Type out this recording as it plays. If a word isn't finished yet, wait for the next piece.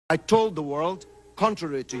I told the world,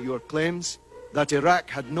 contrary to your claims, that Iraq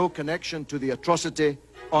had no connection to the atrocity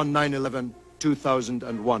on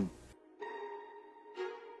 9/11/2001.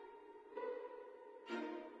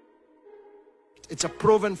 It's a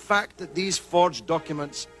proven fact that these forged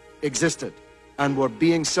documents existed and were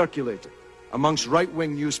being circulated amongst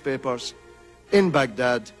right-wing newspapers in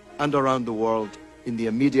Baghdad and around the world in the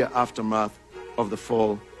immediate aftermath of the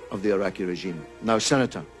fall of the Iraqi regime. Now,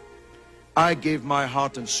 Senator, I gave my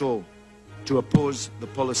heart and soul to oppose the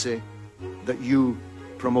policy that you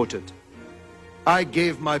promoted. I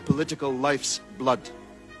gave my political life's blood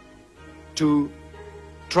to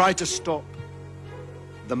try to stop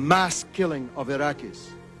the mass killing of Iraqis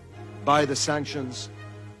by the sanctions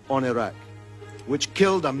on Iraq, which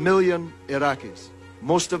killed 1 million Iraqis,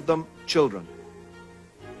 most of them children.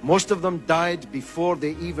 Most of them died before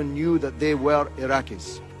they even knew that they were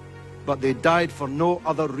Iraqis, but they died for no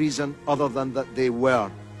other reason other than that they were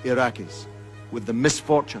Iraqis, with the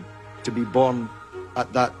misfortune to be born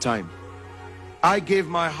at that time. I gave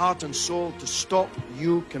my heart and soul to stop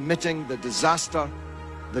you committing the disaster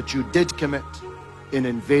that you did commit in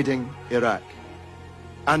invading Iraq.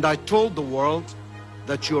 And I told the world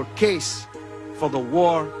that your case for the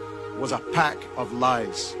war was a pack of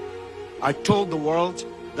lies. I told the world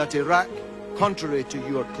that Iraq, contrary to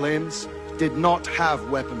your claims, did not have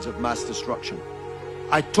weapons of mass destruction.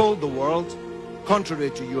 I told the world, contrary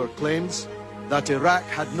to your claims, that Iraq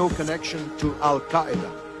had no connection to Al-Qaeda.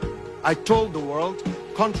 I told the world,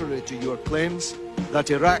 contrary to your claims, that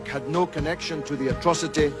Iraq had no connection to the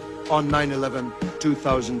atrocity on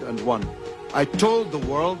 9/11/2001. I told the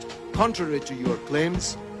world, contrary to your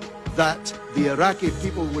claims, that the Iraqi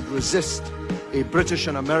people would resist a British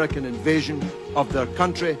and American invasion of their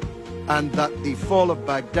country, and that the fall of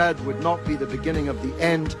Baghdad would not be the beginning of the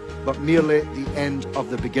end, but merely the end of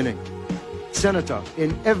the beginning. Senator,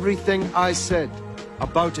 in everything I said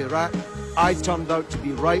about Iraq, I turned out to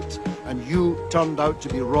be right, and you turned out to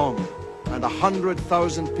be wrong. And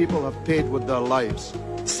 100,000 people have paid with their lives.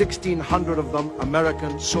 1,600 of them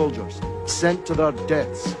American soldiers, sent to their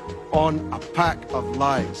deaths on a pack of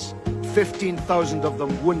lies. 15,000 of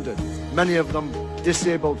them wounded, many of them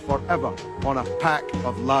disabled forever on a pack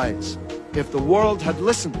of lies. If the world had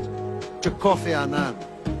listened to Kofi Annan,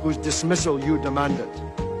 whose dismissal you demanded,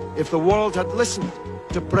 if the world had listened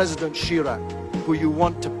to President Chirac, who you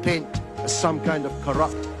want to paint as some kind of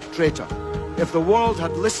corrupt traitor, if the world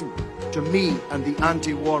had listened to me and the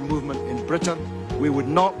anti-war movement in Britain, we would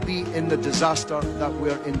not be in the disaster that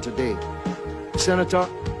we're in today. Senator,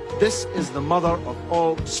 this is the mother of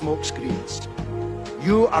all smokescreens.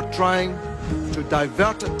 You are trying to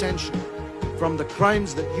divert attention from the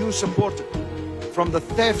crimes that you supported, from the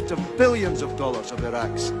theft of billions of dollars of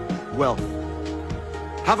Iraq's wealth.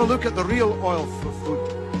 Have a look at the real oil for food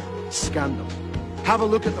scandal. Have a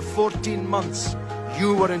look at the 14 months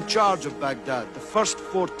you were in charge of Baghdad, the first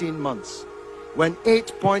 14 months, when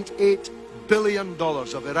 $8.8 billion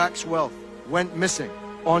of Iraq's wealth went missing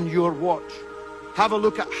on your watch. Have a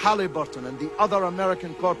look at Halliburton and the other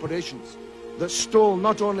American corporations that stole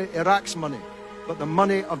not only Iraq's money, but the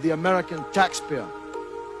money of the American taxpayer.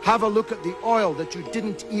 Have a look at the oil that you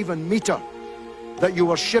didn't even meter, that you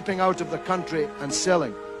were shipping out of the country and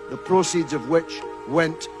selling, the proceeds of which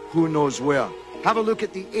went who knows where. Have a look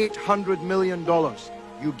at the $800 million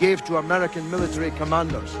you gave to American military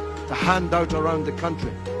commanders to hand out around the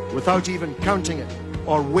country without even counting it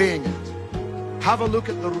or weighing it. Have a look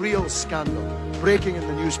at the real scandal breaking in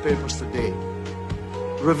the newspapers today,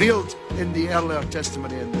 revealed in the earlier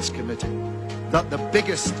testimony in this committee, that the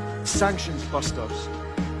biggest sanctions busters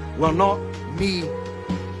were not me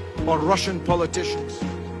or Russian politicians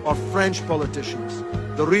or French politicians.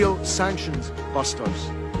 The real sanctions busters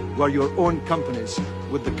were your own companies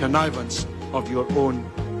with the connivance of your own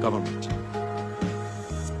government.